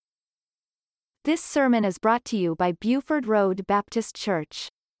This sermon is brought to you by Buford Road Baptist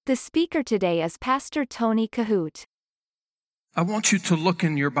Church. The speaker today is Pastor Tony Kohout. I want you to look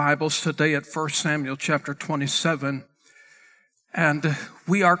in your Bibles today at 1 Samuel chapter 27. And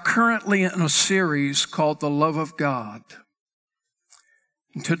we are currently in a series called The Love of God.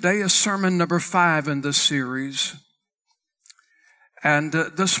 And today is sermon number 5 in this series. And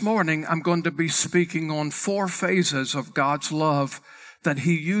this morning I'm going to be speaking on 4 phases of God's love that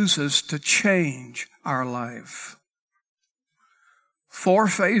He uses to change our life. 4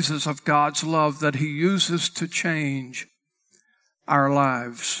 phases of God's love that He uses to change our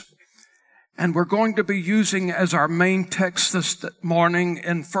lives. And we're going to be using as our main text this morning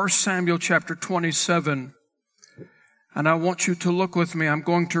in 1 Samuel chapter 27. And I want you to look with me. I'm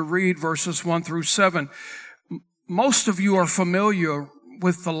going to read verses 1 through 7. Most of you are familiar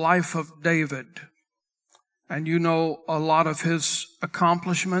with the life of David. And you know a lot of his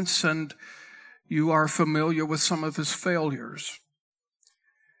accomplishments, and you are familiar with some of his failures.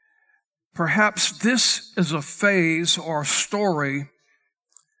 Perhaps this is a phase or a story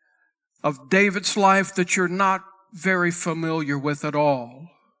of David's life that you're not very familiar with at all.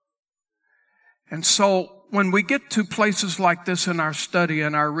 And so when we get to places like this in our study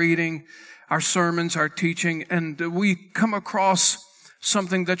and our reading, our sermons, our teaching, and we come across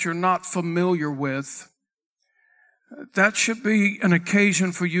something that you're not familiar with, that should be an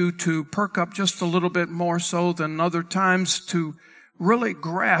occasion for you to perk up just a little bit more so than other times to really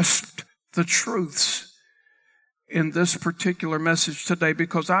grasp the truths in this particular message today,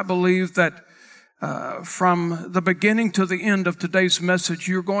 because I believe that from the beginning to the end of today's message,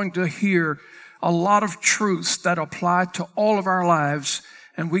 you're going to hear a lot of truths that apply to all of our lives,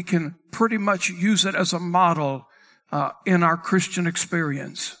 and we can pretty much use it as a model in our Christian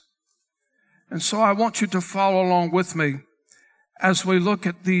experience. And so I want you to follow along with me as we look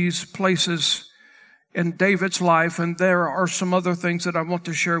at these places in David's life, and there are some other things that I want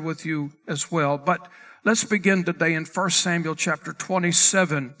to share with you as well. But let's begin today in 1 Samuel chapter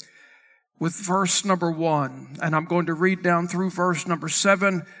 27 with verse number 1. And I'm going to read down through verse number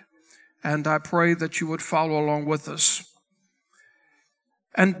 7, and I pray that you would follow along with us.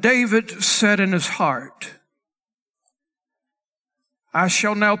 And David said in his heart, I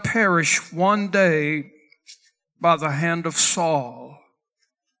shall now perish one day by the hand of Saul.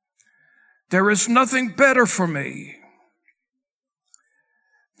 There is nothing better for me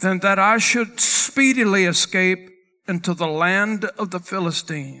than that I should speedily escape into the land of the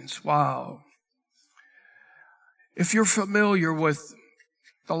Philistines. Wow. If you're familiar with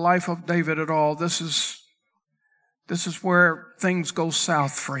the life of David at all, this is where things go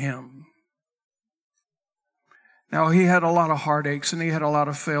south for him. Now, he had a lot of heartaches and he had a lot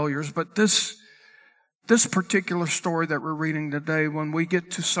of failures, but this particular story that we're reading today, when we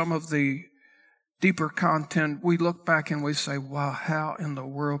get to some of the deeper content, we look back and we say, wow, how in the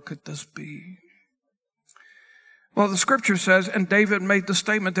world could this be? Well, the scripture says, and David made the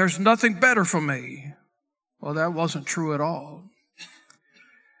statement, there's nothing better for me. Well, that wasn't true at all.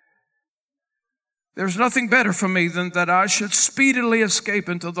 There's nothing better for me than that I should speedily escape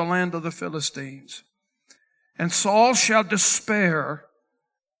into the land of the Philistines. And Saul shall despair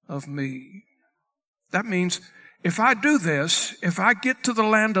of me. That means if I do this, if I get to the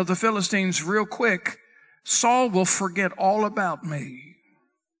land of the Philistines real quick, Saul will forget all about me.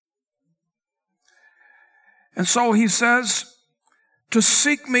 And so he says, to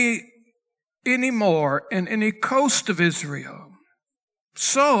seek me any more in any coast of Israel,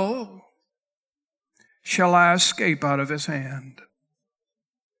 so shall I escape out of his hand.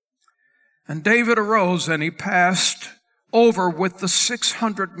 And David arose and he passed over with the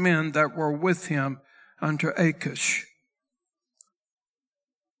 600 men that were with him unto Achish,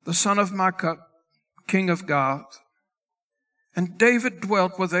 the son of Maacah, king of Gath. And David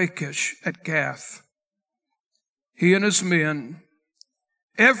dwelt with Achish at Gath, he and his men,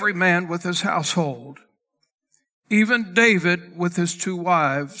 every man with his household, even David with his 2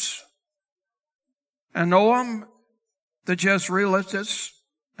 wives, Ahinoam the Jezreelitess,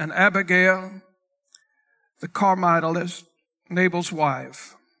 and Abigail the Carmelitess, Nabal's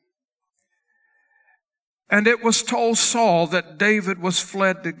wife. And it was told Saul that David was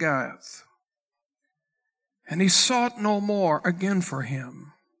fled to Gath, and he sought no more again for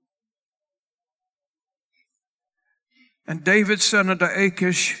him. And David said unto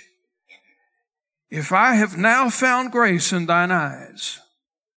Achish, if I have now found grace in thine eyes,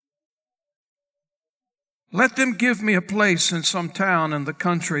 let them give me a place in some town in the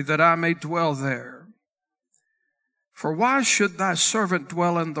country that I may dwell there. For why should thy servant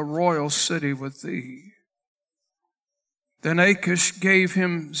dwell in the royal city with thee? Then Achish gave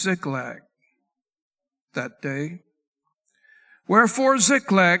him Ziklag, that day. Wherefore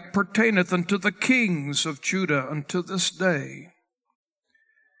Ziklag pertaineth unto the kings of Judah unto this day.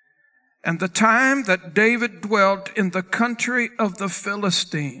 And the time that David dwelt in the country of the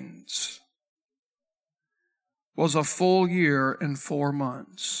Philistines was a full year and 4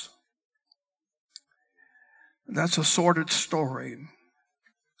 months. That's a sordid story.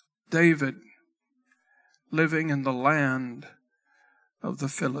 David living in the land of the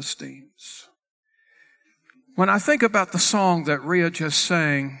Philistines. When I think about the song that Rhea just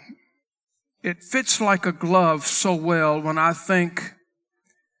sang, it fits like a glove so well when I think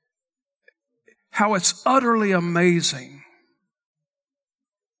how it's utterly amazing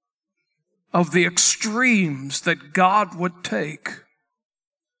of the extremes that God would take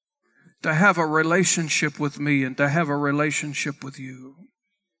to have a relationship with me and to have a relationship with you.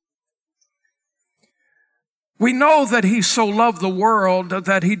 We know that he so loved the world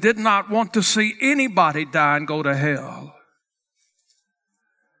that he did not want to see anybody die and go to hell.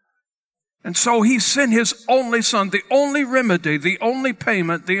 And so he sent his only son, the only remedy, the only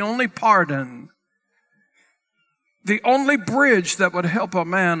payment, the only pardon, the only bridge that would help a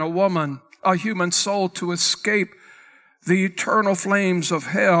man, a woman, a human soul to escape the eternal flames of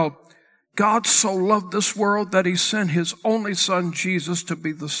hell. God so loved this world that he sent his only son, Jesus, to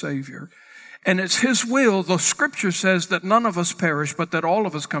be the Savior. And it's his will, the scripture says, that none of us perish, but that all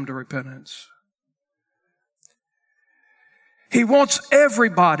of us come to repentance. He wants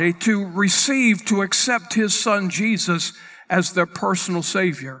everybody to receive, to accept his son Jesus as their personal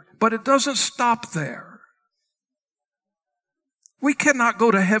Savior. But it doesn't stop there. We cannot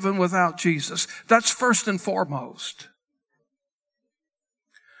go to heaven without Jesus. That's first and foremost.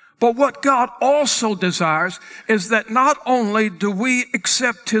 But what God also desires is that not only do we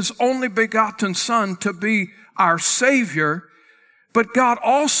accept his only begotten Son to be our Savior, but God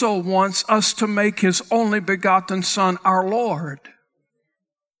also wants us to make his only begotten Son our Lord.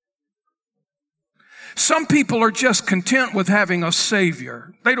 Some people are just content with having a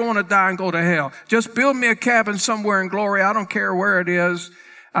Savior. They don't want to die and go to hell. Just build me a cabin somewhere in glory. I don't care where it is.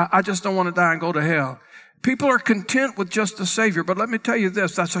 I just don't want to die and go to hell. People are content with just a Savior, but let me tell you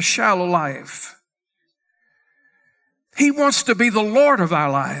this, that's a shallow life. He wants to be the Lord of our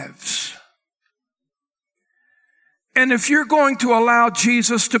lives. And if you're going to allow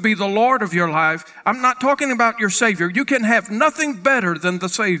Jesus to be the Lord of your life, I'm not talking about your Savior. You can have nothing better than the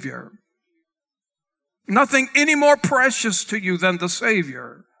Savior. Nothing any more precious to you than the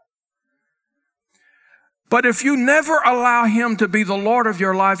Savior. But if you never allow him to be the Lord of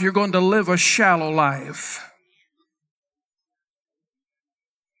your life, you're going to live a shallow life.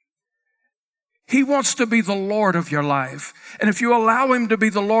 He wants to be the Lord of your life. And if you allow him to be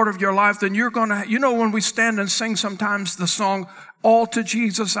the Lord of your life, then you're going to, when we stand and sing sometimes the song, all to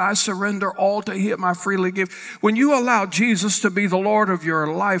Jesus I surrender, all to him I freely give. When you allow Jesus to be the Lord of your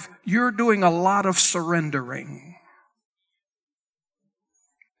life, you're doing a lot of surrendering.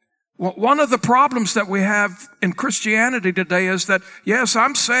 Well, one of the problems that we have in Christianity today is that, yes,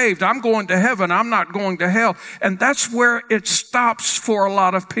 I'm saved, I'm going to heaven, I'm not going to hell. And that's where it stops for a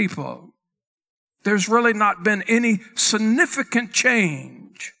lot of people. There's really not been any significant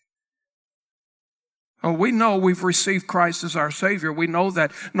change. Oh, we know we've received Christ as our Savior. We know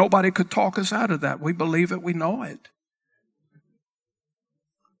that. Nobody could talk us out of that. We believe it, we know it.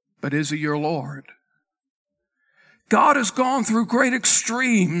 But is he your Lord? God has gone through great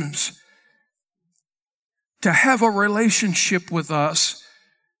extremes to have a relationship with us,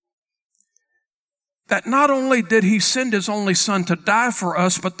 that not only did he send his only son to die for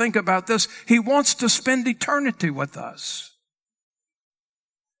us, but think about this, he wants to spend eternity with us.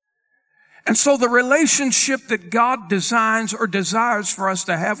 And so the relationship that God designs or desires for us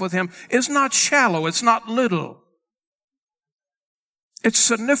to have with him is not shallow, it's not little. It's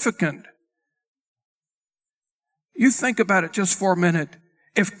significant. You think about it just for a minute.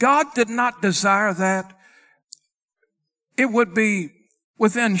 If God did not desire that, it would be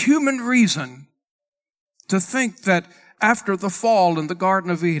within human reason to think that after the fall in the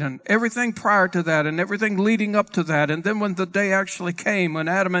Garden of Eden, everything prior to that and everything leading up to that, and then when the day actually came, when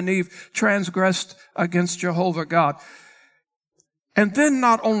Adam and Eve transgressed against Jehovah God, and then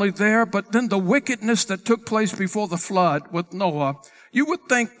not only there, but then the wickedness that took place before the flood with Noah, you would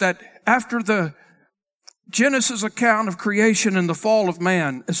think that after the Genesis account of creation and the fall of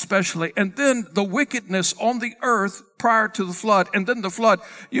man especially, and then the wickedness on the earth prior to the flood, and then the flood,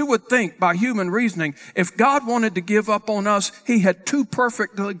 you would think by human reasoning, if God wanted to give up on us, he had two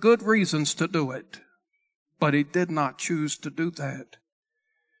perfectly good reasons to do it. But he did not choose to do that.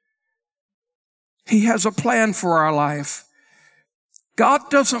 He has a plan for our life. God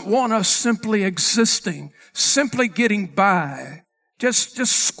doesn't want us simply existing, simply getting by, just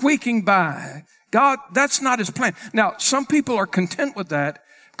squeaking by. God, that's not his plan. Now, some people are content with that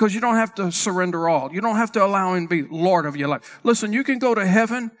because you don't have to surrender all. You don't have to allow him to be Lord of your life. Listen, you can go to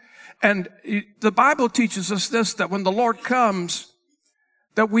heaven, and the Bible teaches us this, that when the Lord comes,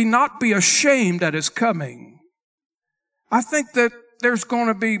 that we not be ashamed at his coming. I think that there's going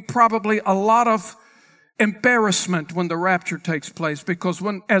to be probably a lot of embarrassment when the rapture takes place, because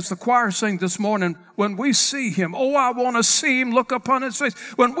when, as the choir sang this morning, when we see him, oh, I want to see him, look upon his face.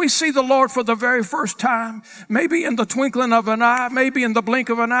 When we see the Lord for the very first time, maybe in the twinkling of an eye, maybe in the blink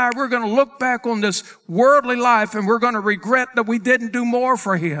of an eye, we're going to look back on this worldly life and we're going to regret that we didn't do more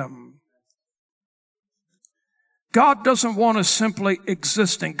for him. God doesn't want us simply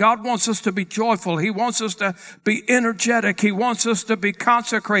existing. God wants us to be joyful. He wants us to be energetic. He wants us to be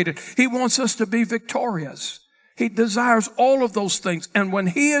consecrated. He wants us to be victorious. He desires all of those things. And when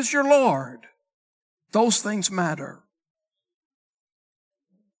he is your Lord, those things matter.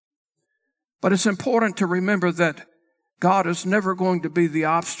 But it's important to remember that God is never going to be the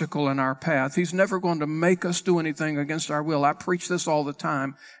obstacle in our path. He's never going to make us do anything against our will. I preach this all the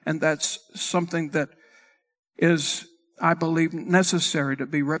time, and that's something that is, I believe, necessary to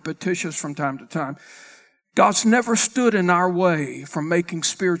be repetitious from time to time. God's never stood in our way from making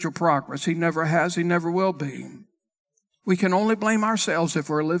spiritual progress. He never has. He never will be. We can only blame ourselves if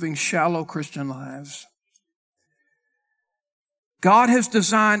we're living shallow Christian lives. God has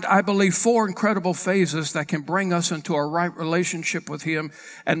designed, I believe, 4 incredible phases that can bring us into a right relationship with him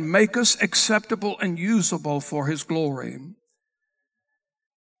and make us acceptable and usable for his glory.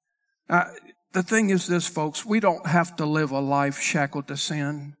 The thing is this, folks, we don't have to live a life shackled to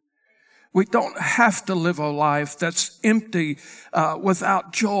sin. We don't have to live a life that's empty,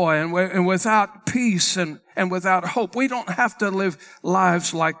 without joy and without peace and without hope. We don't have to live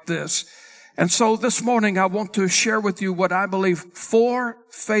lives like this. And so this morning I want to share with you what I believe 4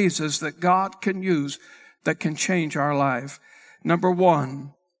 phases that God can use that can change our life. Number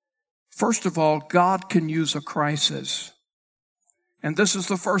 1, first of all, God can use a crisis. And this is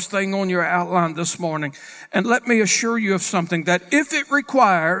the first thing on your outline this morning. And let me assure you of something, that if it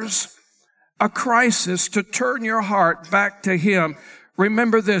requires a crisis to turn your heart back to him,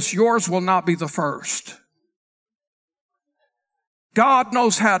 remember this, yours will not be the first. God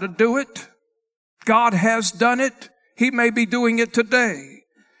knows how to do it. God has done it. He may be doing it today.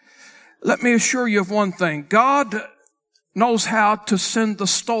 Let me assure you of one thing. God knows how to send the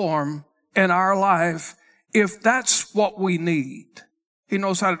storm in our life if that's what we need. He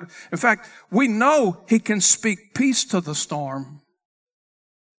knows how to. In fact, we know he can speak peace to the storm.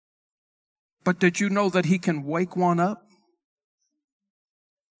 But did you know that he can wake one up?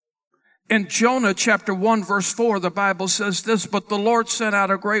 In Jonah chapter 1 verse 4, the Bible says this, but the Lord sent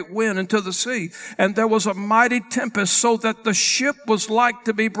out a great wind into the sea, and there was a mighty tempest so that the ship was like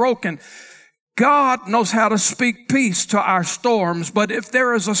to be broken. God knows how to speak peace to our storms, but if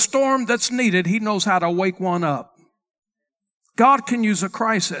there is a storm that's needed, he knows how to wake one up. God can use a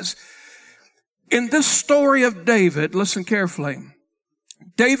crisis. In this story of David, listen carefully.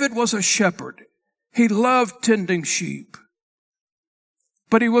 David was a shepherd. He loved tending sheep.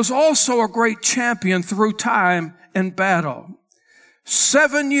 But he was also a great champion through time and battle.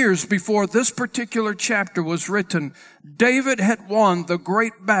 7 years before this particular chapter was written, David had won the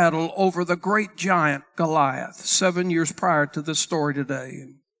great battle over the great giant Goliath, 7 years prior to this story today.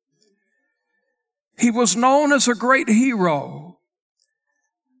 He was known as a great hero.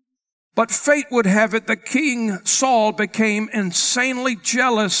 But fate would have it that King Saul became insanely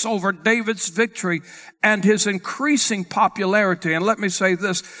jealous over David's victory and his increasing popularity. And let me say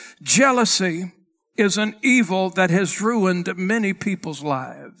this, jealousy is an evil that has ruined many people's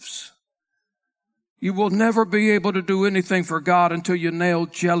lives. You will never be able to do anything for God until you nail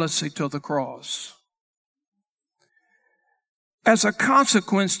jealousy to the cross. As a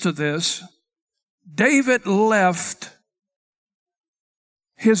consequence to this, David left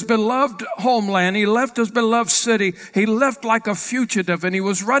his beloved homeland. He left his beloved city. He left like a fugitive, and he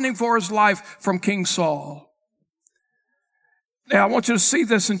was running for his life from King Saul. Now, I want you to see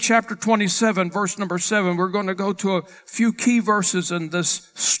this in chapter 27, verse number 7. We're going to go to a few key verses in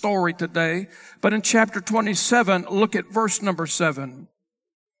this story today. But in chapter 27, look at verse number 7.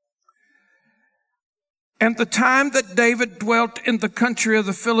 And the time that David dwelt in the country of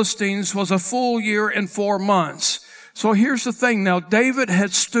the Philistines was a full year and 4 months. So here's the thing now. David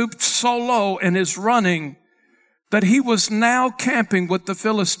had stooped so low in his running that he was now camping with the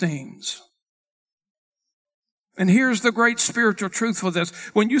Philistines. And here's the great spiritual truth for this.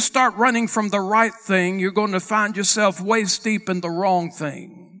 When you start running from the right thing, you're going to find yourself waist deep in the wrong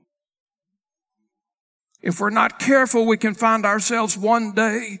thing. If we're not careful, we can find ourselves one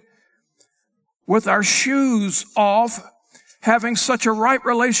day with our shoes off, having such a right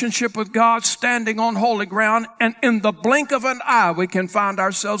relationship with God, standing on holy ground, and in the blink of an eye, we can find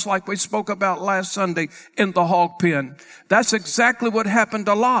ourselves, like we spoke about last Sunday, in the hog pen. That's exactly what happened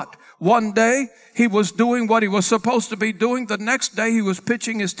to Lot. One day, he was doing what he was supposed to be doing. The next day, he was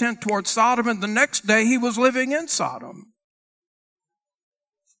pitching his tent towards Sodom, and the next day, he was living in Sodom.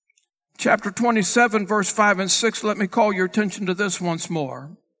 Chapter 27, verse 5 and 6, let me call your attention to this once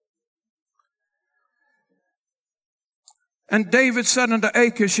more. And David said unto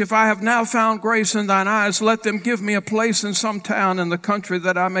Achish, if I have now found grace in thine eyes, let them give me a place in some town in the country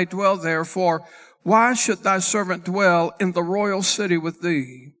that I may dwell there. For why should thy servant dwell in the royal city with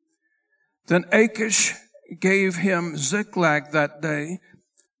thee? Then Achish gave him Ziklag that day.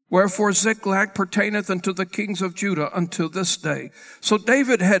 Wherefore Ziklag pertaineth unto the kings of Judah until this day. So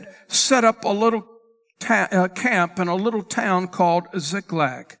David had set up a little camp in a little town called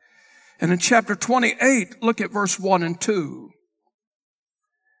Ziklag. And in chapter 28, look at verse 1 and 2.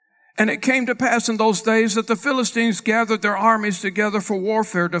 And it came to pass in those days that the Philistines gathered their armies together for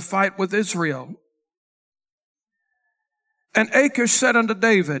warfare to fight with Israel. And Achish said unto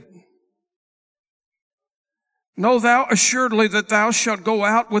David, know thou assuredly that thou shalt go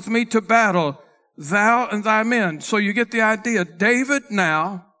out with me to battle, thou and thy men. So you get the idea. David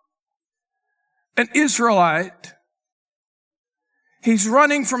now, an Israelite, he's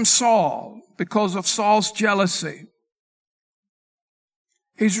running from Saul because of Saul's jealousy.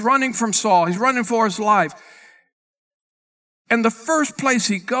 He's running from Saul. He's running for his life. And the first place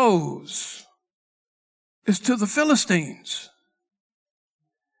he goes is to the Philistines.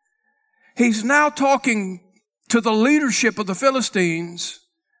 He's now talking to the leadership of the Philistines,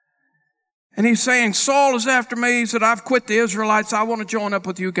 and he's saying, Saul is after me. He said, I've quit the Israelites. I want to join up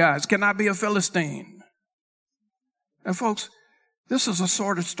with you guys. Can I be a Philistine? And folks, this is a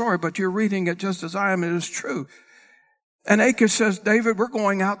sordid story, but you're reading it just as I am. It is true. And Achish says, David, we're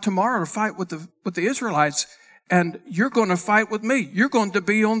going out tomorrow to fight with the Israelites, and you're going to fight with me. You're going to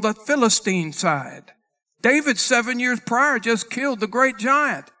be on the Philistine side. David, 7 years prior, just killed the great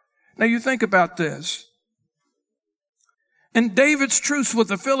giant. Now you think about this. In David's truce with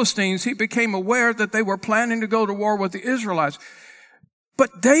the Philistines, he became aware that they were planning to go to war with the Israelites.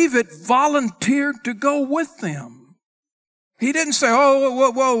 But David volunteered to go with them. He didn't say,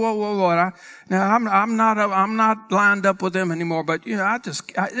 oh, whoa. Now, I'm not lined up with them anymore, but,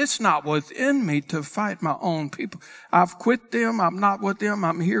 it's not within me to fight my own people. I've quit them. I'm not with them.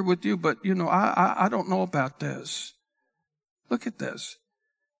 I'm here with you, but, I don't know about this. Look at this.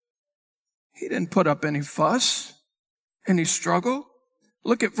 He didn't put up any fuss. Any struggle?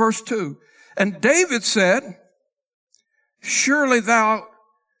 Look at verse 2. And David said, surely thou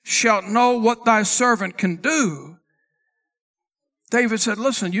shalt know what thy servant can do. David said,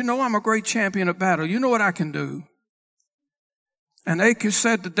 listen, I'm a great champion of battle. You know what I can do. And Achish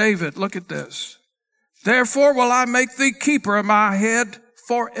said to David, look at this. Therefore will I make thee keeper of my head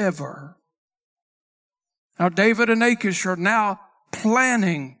forever. Now David and Achish are now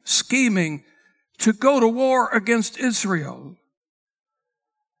planning, scheming, to go to war against Israel.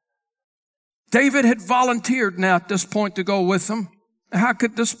 David had volunteered now at this point to go with them. How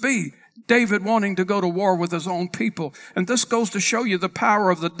could this be? David wanting to go to war with his own people. And this goes to show you the power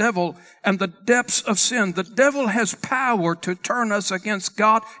of the devil and the depths of sin. The devil has power to turn us against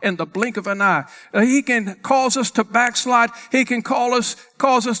God in the blink of an eye. He can cause us to backslide. He can cause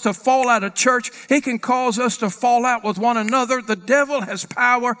us to fall out of church. He can cause us to fall out with one another. The devil has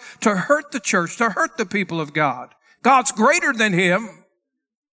power to hurt the church, to hurt the people of God. God's greater than him,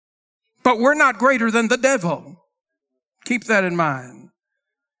 but we're not greater than the devil. Keep that in mind.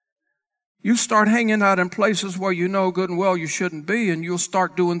 You start hanging out in places where you know good and well you shouldn't be, and you'll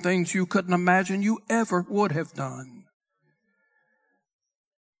start doing things you couldn't imagine you ever would have done.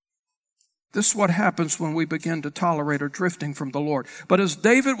 This is what happens when we begin to tolerate our drifting from the Lord. But as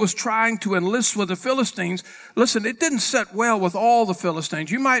David was trying to enlist with the Philistines, listen, it didn't set well with all the Philistines.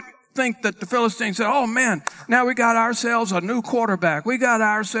 You might think that the Philistines said, oh man, now we got ourselves a new quarterback. We got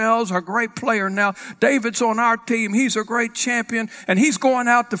ourselves a great player now. David's on our team. He's a great champion and he's going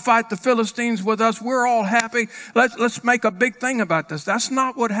out to fight the Philistines with us. We're all happy. Let's make a big thing about this. That's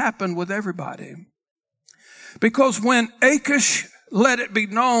not what happened with everybody. Because when Achish let it be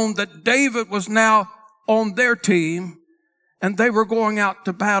known that David was now on their team and they were going out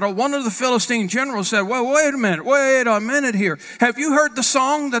to battle, one of the Philistine generals said, well, wait a minute here. Have you heard the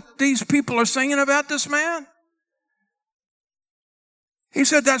song that these people are singing about this man? He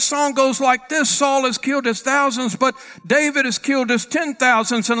said that song goes like this: Saul has killed his thousands, but David has killed his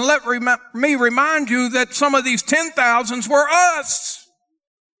 10,000s. And let me remind you that some of these 10,000s were us.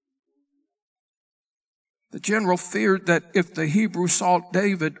 The general feared that if the Hebrews saw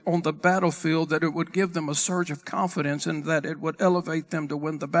David on the battlefield, that it would give them a surge of confidence and that it would elevate them to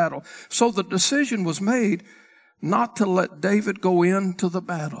win the battle. So the decision was made not to let David go into the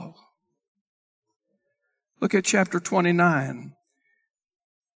battle. Look at chapter 29.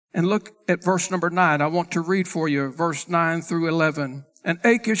 And look at verse number 9. I want to read for you verse 9 through 11. And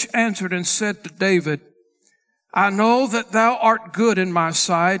Achish answered and said to David, I know that thou art good in my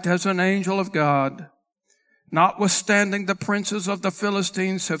sight as an angel of God. Notwithstanding, the princes of the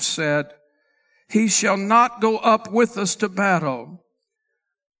Philistines have said, he shall not go up with us to battle.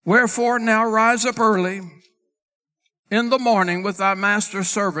 Wherefore now rise up early in the morning with thy master's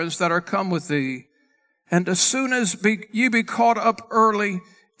servants that are come with thee. And as soon as ye be caught up early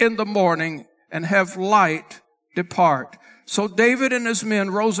in the morning and have light, depart. So David and his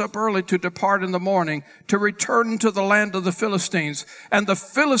men rose up early to depart in the morning to return to the land of the Philistines. And the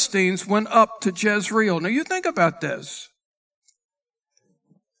Philistines went up to Jezreel. Now you think about this.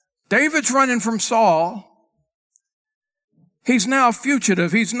 David's running from Saul. He's now a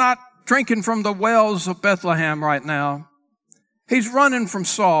fugitive. He's not drinking from the wells of Bethlehem right now. He's running from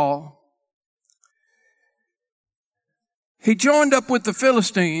Saul. He joined up with the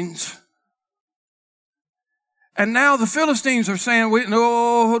Philistines. And now the Philistines are saying,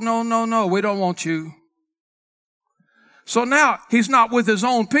 no, we don't want you. So now he's not with his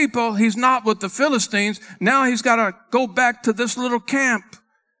own people. He's not with the Philistines. Now he's got to go back to this little camp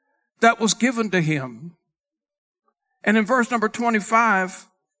that was given to him. And in verse number 25,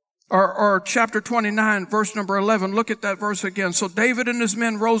 or chapter 29, verse number 11, look at that verse again. So David and his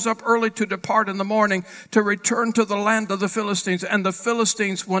men rose up early to depart in the morning to return to the land of the Philistines, and the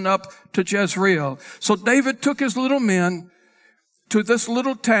Philistines went up to Jezreel. So David took his little men to this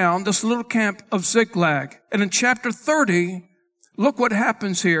little town, this little camp of Ziklag. And in chapter 30, look what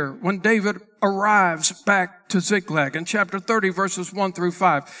happens here when David arrives back to Ziklag. In chapter 30, verses 1 through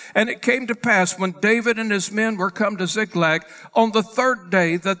 5. And it came to pass when David and his men were come to Ziklag on the third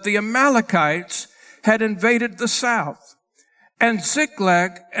day that the Amalekites had invaded the south, and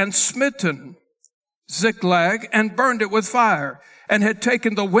Ziklag and smitten Ziklag and burned it with fire, and had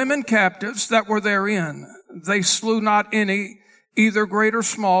taken the women captives that were therein. They slew not any, either great or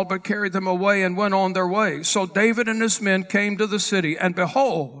small, but carried them away and went on their way. So David and his men came to the city, and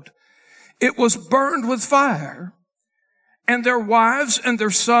behold, it was burned with fire, and their wives and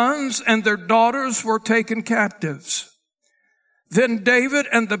their sons and their daughters were taken captives. Then David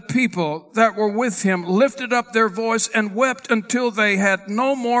and the people that were with him lifted up their voice and wept until they had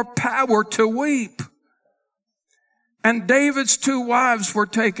no more power to weep. And David's 2 wives were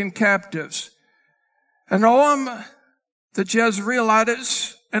taken captives, Ahinoam the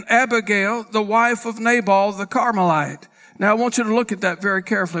Jezreelitess, and Abigail, the wife of Nabal the Carmelite. Now I want you to look at that very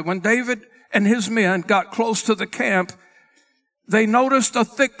carefully. When David and his men got close to the camp, they noticed a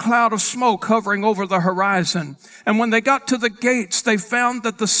thick cloud of smoke hovering over the horizon. And when they got to the gates, they found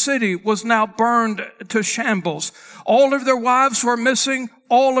that the city was now burned to shambles. All of their wives were missing,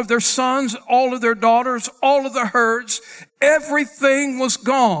 all of their sons, all of their daughters, all of the herds. Everything was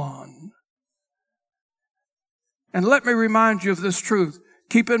gone. And let me remind you of this truth.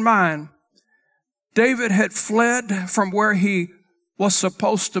 Keep in mind, David had fled from where he was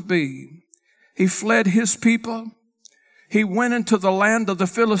supposed to be. He fled his people. He went into the land of the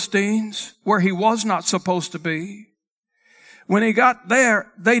Philistines where he was not supposed to be. When he got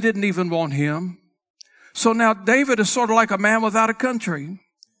there, they didn't even want him. So now David is sort of like a man without a country.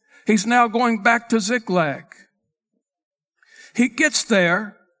 He's now going back to Ziklag. He gets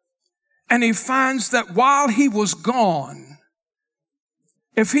there and he finds that while he was gone,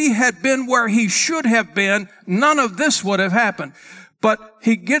 if he had been where he should have been, none of this would have happened. But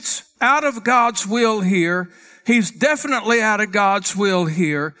he gets out of God's will here. He's definitely out of God's will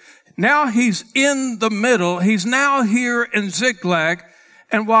here. Now he's in the middle. He's now here in Ziklag.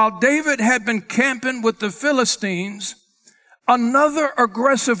 And while David had been camping with the Philistines, another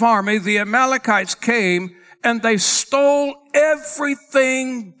aggressive army, the Amalekites, came and they stole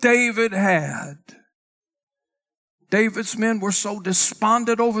everything David had. David's men were so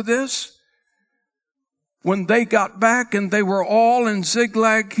despondent over this. When they got back and they were all in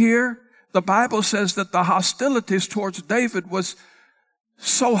Ziklag here, the Bible says that the hostilities towards David was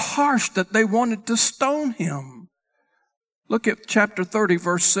so harsh that they wanted to stone him. Look at chapter 30,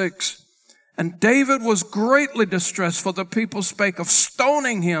 verse 6. And David was greatly distressed, for the people spake of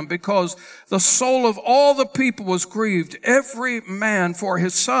stoning him, because the soul of all the people was grieved, every man for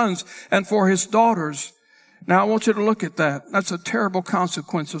his sons and for his daughters. Now I want you to look at that. That's a terrible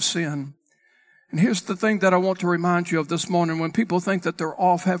consequence of sin. And here's the thing that I want to remind you of this morning. When people think that they're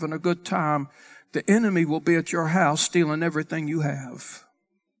off having a good time, the enemy will be at your house stealing everything you have.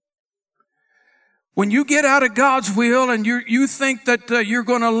 When you get out of God's will and you think that you're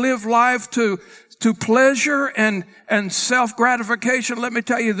going to live life to pleasure and self-gratification, let me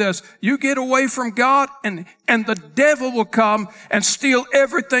tell you this. You get away from God and the devil will come and steal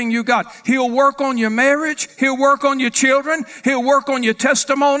everything you got. He'll work on your marriage. He'll work on your children. He'll work on your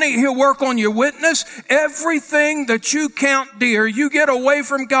testimony. He'll work on your witness. Everything that you count dear, you get away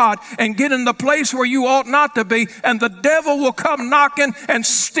from God and get in the place where you ought not to be, and the devil will come knocking and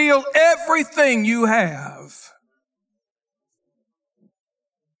steal everything you have.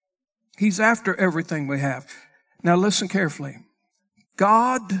 He's after everything we have. Now listen carefully.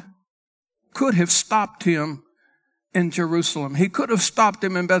 God could have stopped him in Jerusalem. He could have stopped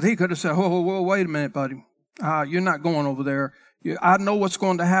him in Bethel. He could have said, whoa, wait a minute, buddy. You're not going over there. I know what's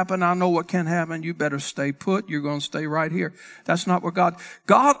going to happen. I know what can happen. You better stay put. You're going to stay right here. That's not what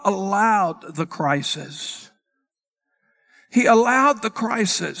God allowed the crisis. He allowed the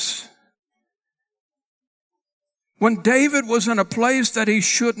crisis. When David was in a place that he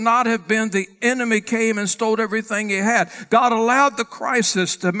should not have been, the enemy came and stole everything he had. God allowed the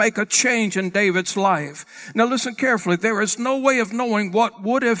crisis to make a change in David's life. Now listen carefully. There is no way of knowing what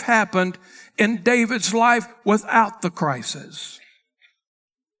would have happened in David's life without the crisis.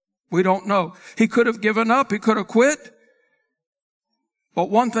 We don't know. He could have given up. He could have quit.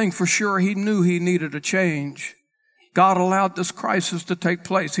 But one thing for sure, he knew he needed a change. God allowed this crisis to take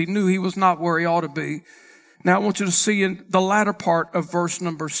place. He knew he was not where he ought to be. Now I want you to see in the latter part of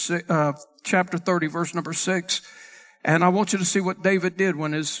chapter 30, verse number 6. And I want you to see what David did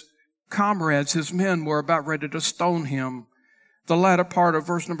when his comrades, his men, were about ready to stone him. The latter part of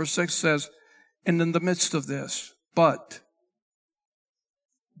verse number 6 says, and in the midst of this, but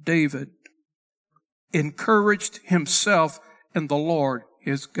David encouraged himself in the Lord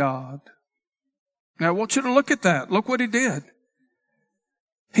his God. Now I want you to look at that. Look what he did.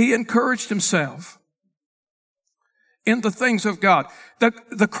 He encouraged himself in the things of God.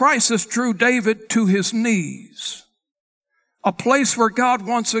 The crisis drew David to his knees, a place where God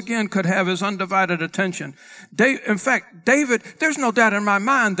once again could have his undivided attention. In fact, David, there's no doubt in my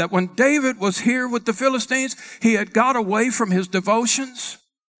mind that when David was here with the Philistines, he had got away from his devotions.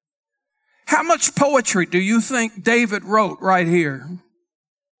 How much poetry do you think David wrote right here?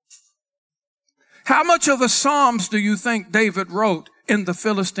 How much of the Psalms do you think David wrote in the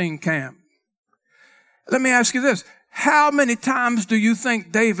Philistine camp? Let me ask you this. How many times do you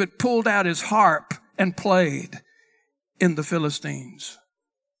think David pulled out his harp and played in the Philistines?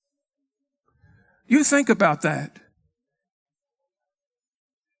 You think about that.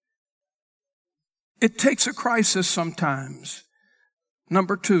 It takes a crisis sometimes.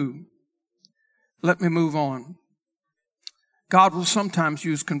 Number 2, let me move on. God will sometimes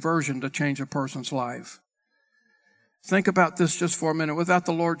use conversion to change a person's life. Think about this just for a minute. Without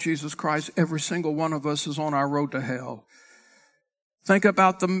the Lord Jesus Christ, every single one of us is on our road to hell. Think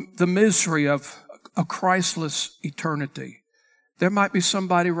about the misery of a Christless eternity. There might be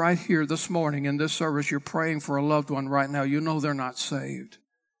somebody right here this morning in this service. You're praying for a loved one right now. You know they're not saved.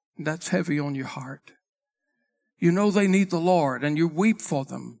 That's heavy on your heart. You know they need the Lord, and you weep for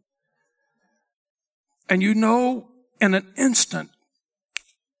them. And you know in an instant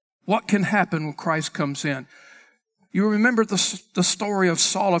what can happen when Christ comes in. You remember the story of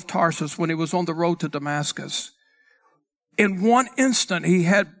Saul of Tarsus when he was on the road to Damascus. In one instant, he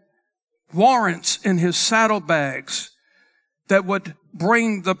had warrants in his saddlebags that would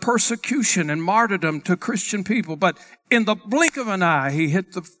bring the persecution and martyrdom to Christian people. But in the blink of an eye, he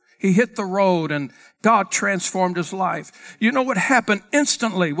hit the road and God transformed his life. You know what happened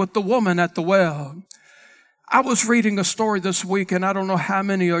instantly with the woman at the well? I was reading a story this week, and I don't know how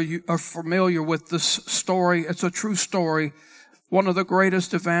many of you are familiar with this story. It's a true story. One of the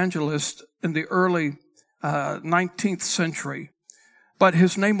greatest evangelists in the early 19th century. But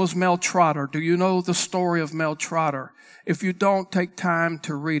his name was Mel Trotter. Do you know the story of Mel Trotter? If you don't take time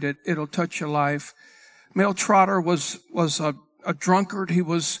to read it, it'll touch your life. Mel Trotter was a drunkard. He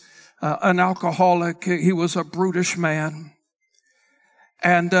was an alcoholic. He was a brutish man.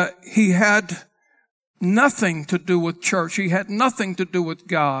 And he had nothing to do with church. He had nothing to do with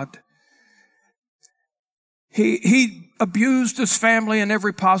God. He abused his family in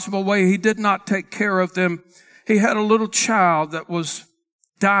every possible way. He did not take care of them. He had a little child that was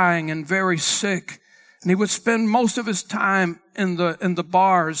dying and very sick. And he would spend most of his time in the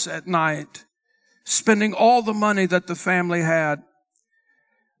bars at night, spending all the money that the family had.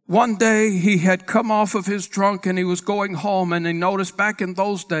 One day he had come off of his drunk and he was going home, and he noticed back in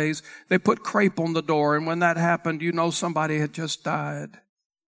those days they put crepe on the door, and when that happened, you know somebody had just died.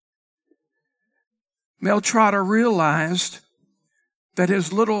 Mel Trotter realized that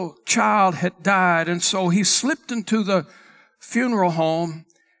his little child had died, and so he slipped into the funeral home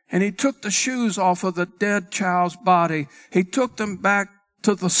and he took the shoes off of the dead child's body. He took them back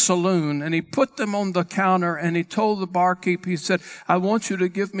to the saloon and he put them on the counter, and he told the barkeep, he said, I want you to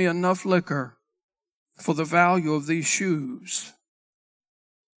give me enough liquor for the value of these shoes.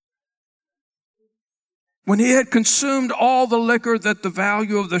 When he had consumed all the liquor that the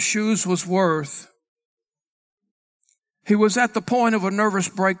value of the shoes was worth, he was at the point of a nervous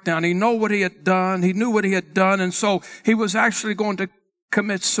breakdown. He knew what he had done. He knew what he had done. And so he was actually going to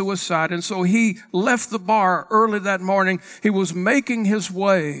commit suicide. And so he left the bar early that morning. He was making his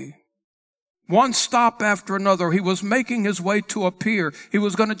way, one stop after another. He was making his way to a pier. He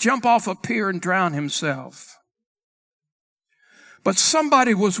was going to jump off a pier and drown himself. But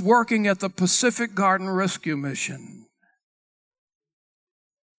somebody was working at the Pacific Garden Rescue Mission.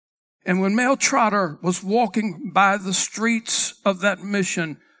 And when Mel Trotter was walking by the streets of that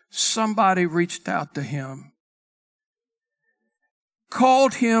mission, somebody reached out to him,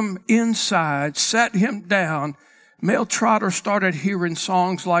 called him inside, sat him down. Mel Trotter started hearing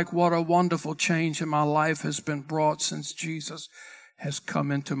songs like, what a wonderful change in my life has been brought since Jesus has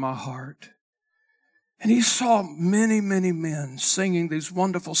come into my heart. And he saw many, many men singing these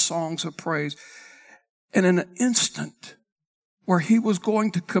wonderful songs of praise. And in an instant where he was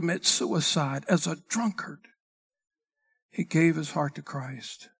going to commit suicide as a drunkard, he gave his heart to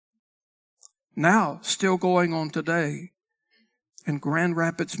Christ. Now, still going on today, in Grand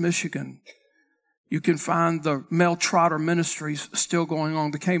Rapids, Michigan, you can find the Mel Trotter Ministries still going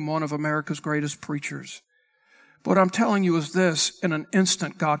on. Became one of America's greatest preachers. But what I'm telling you is this: in an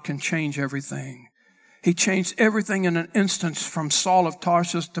instant, God can change everything. He changed everything in an instant, from Saul of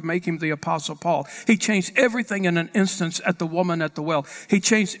Tarsus to make him the Apostle Paul. He changed everything in an instant at the woman at the well. He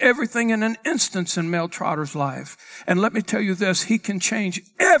changed everything in an instant in Mel Trotter's life. And let me tell you this, he can change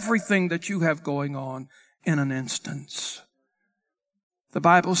everything that you have going on in an instant. The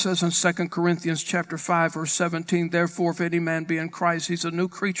Bible says in 2 Corinthians chapter 5, verse 17, therefore, if any man be in Christ, he's a new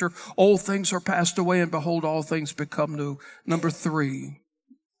creature. Old things are passed away, and behold, all things become new. Number 3,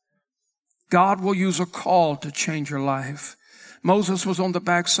 God will use a call to change your life. Moses was on the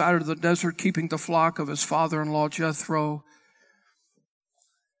backside of the desert keeping the flock of his father-in-law Jethro.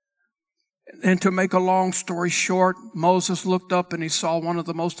 And to make a long story short, Moses looked up and he saw one of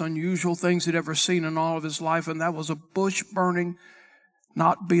the most unusual things he'd ever seen in all of his life, and that was a bush burning,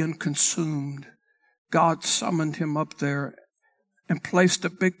 not being consumed. God summoned him up there and placed a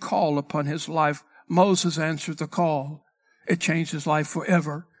big call upon his life. Moses answered the call. It changed his life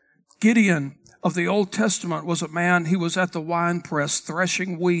forever. Gideon of the Old Testament was a man, he was at the winepress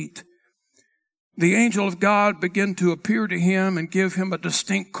threshing wheat. The angel of God began to appear to him and give him a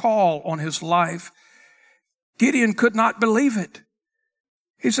distinct call on his life. Gideon could not believe it.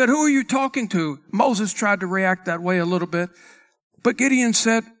 He said, who are you talking to? Moses tried to react that way a little bit. But Gideon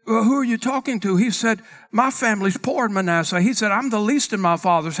said, well, who are you talking to? He said, my family's poor in Manasseh. He said, I'm the least in my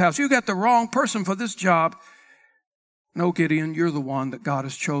father's house. You got the wrong person for this job. No, Gideon, you're the one that God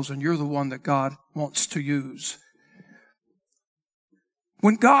has chosen. You're the one that God wants to use.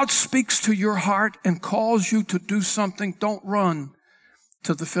 When God speaks to your heart and calls you to do something, don't run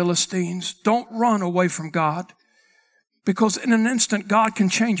to the Philistines. Don't run away from God. Because in an instant, God can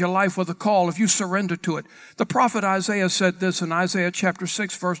change your life with a call if you surrender to it. The prophet Isaiah said this in Isaiah chapter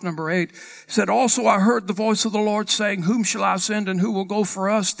 6, verse number 8. He said, also I heard the voice of the Lord saying, whom shall I send and who will go for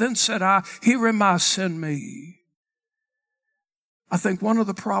us? Then said I, here am I, send me. I think one of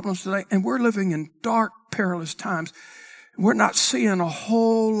the problems today, and we're living in dark, perilous times, we're not seeing a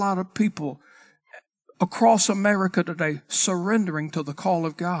whole lot of people across America today surrendering to the call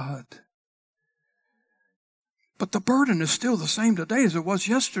of God. But the burden is still the same today as it was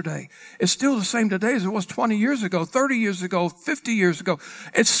yesterday. It's still the same today as it was 20 years ago, 30 years ago, 50 years ago.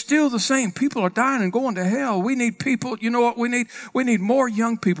 It's still the same. People are dying and going to hell. We need people, you know what we need? We need more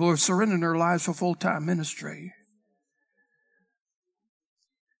young people who are surrendering their lives for full-time ministry.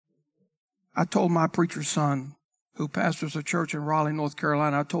 I told my preacher's son, who pastors a church in Raleigh, North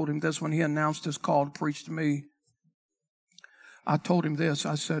Carolina, I told him this when he announced his call to preach to me. I told him this.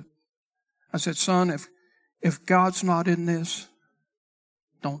 I said, son, if God's not in this,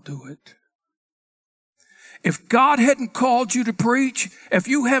 don't do it. If God hadn't called you to preach, if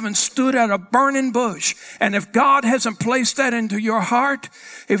you haven't stood at a burning bush, and if God hasn't placed that into your heart,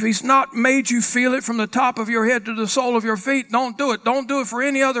 if He's not made you feel it from the top of your head to the sole of your feet, don't do it. Don't do it for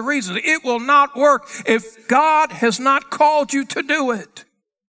any other reason. It will not work if God has not called you to do it.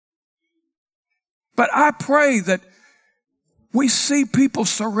 But I pray that we see people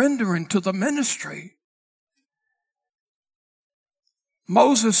surrendering to the ministry.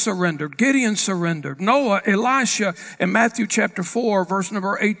 Moses surrendered. Gideon surrendered. Noah, Elisha, in Matthew chapter 4, verse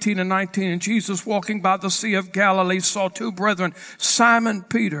number 18 and 19, and Jesus walking by the Sea of Galilee saw two brethren, Simon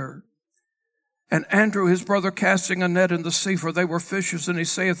Peter and Andrew his brother, casting a net in the sea, for they were fishers. And he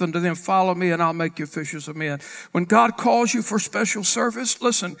saith unto them, follow me, and I'll make you fishers of men. When God calls you for special service,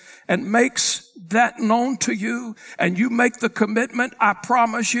 listen, and makes that known to you, and you make the commitment, I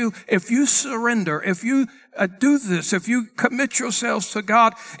promise you, if you surrender, if you do this, if you commit yourselves to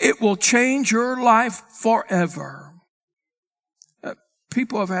God, it will change your life forever.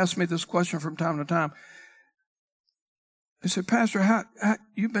 People have asked me this question from time to time. They said, Pastor, how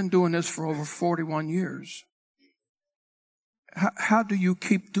you've been doing this for over 41 years. How do you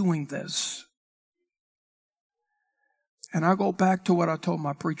keep doing this? And I go back to what I told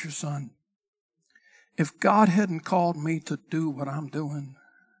my preacher son. If God hadn't called me to do what I'm doing,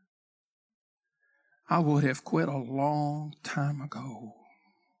 I would have quit a long time ago.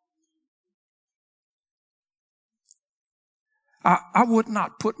 I would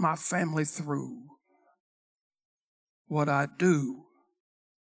not put my family through what I do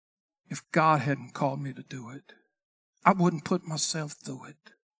if God hadn't called me to do it. I wouldn't put myself through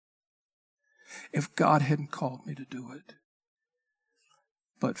it if God hadn't called me to do it.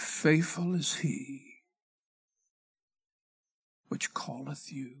 But faithful is He which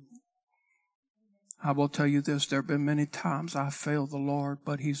calleth you. I will tell you this, there have been many times I failed the Lord,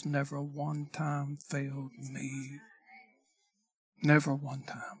 but He's never one time failed me. Never one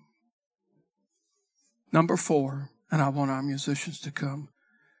time. Number 4, and I want our musicians to come.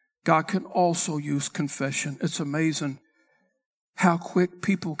 God can also use confession. It's amazing how quick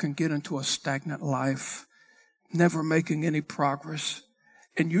people can get into a stagnant life, never making any progress.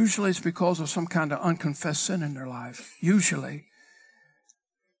 And usually it's because of some kind of unconfessed sin in their life. Usually.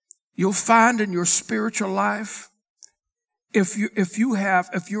 You'll find in your spiritual life, if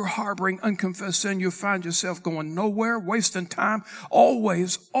you're harboring unconfessed sin, you'll find yourself going nowhere, wasting time,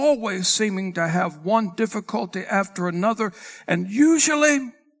 always seeming to have one difficulty after another. And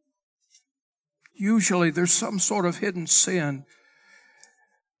usually there's some sort of hidden sin.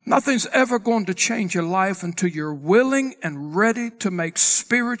 Nothing's ever going to change your life until you're willing and ready to make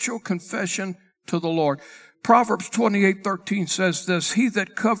spiritual confession to the Lord. Proverbs 28:13 says this, he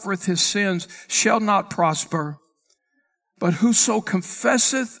that covereth his sins shall not prosper, but whoso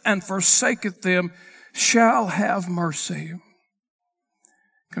confesseth and forsaketh them shall have mercy.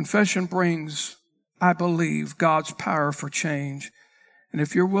 Confession brings, I believe, God's power for change. And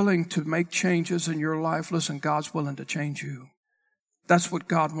if you're willing to make changes in your life, listen, God's willing to change you. That's what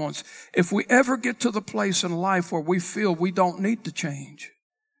God wants. If we ever get to the place in life where we feel we don't need to change,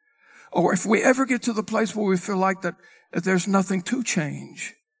 or if we ever get to the place where we feel like that there's nothing to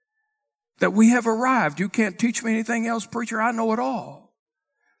change, that we have arrived. You can't teach me anything else, preacher. I know it all.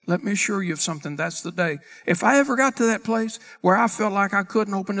 Let me assure you of something. That's the day. If I ever got to that place where I felt like I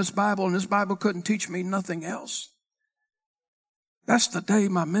couldn't open this Bible and this Bible couldn't teach me nothing else, that's the day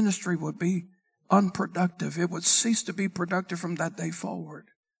my ministry would be unproductive. It would cease to be productive from that day forward.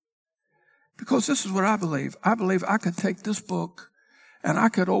 Because this is what I believe. I believe I could take this book and I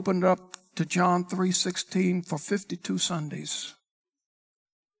could open it up to John 3:16 for 52 Sundays.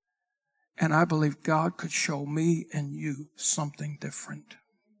 And I believe God could show me and you something different.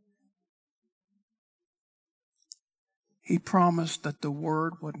 He promised that the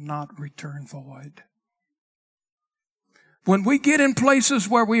word would not return void. When we get in places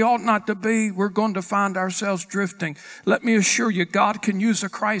where we ought not to be, we're going to find ourselves drifting. Let me assure you, God can use a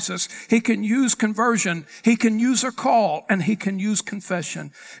crisis. He can use conversion. He can use a call, and He can use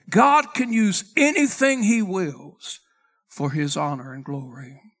confession. God can use anything He wills for His honor and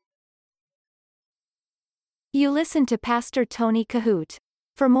glory. You listen to Pastor Tony Kohout.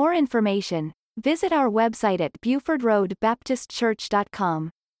 For more information, visit our website at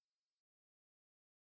BufordRoadBaptistChurch.com.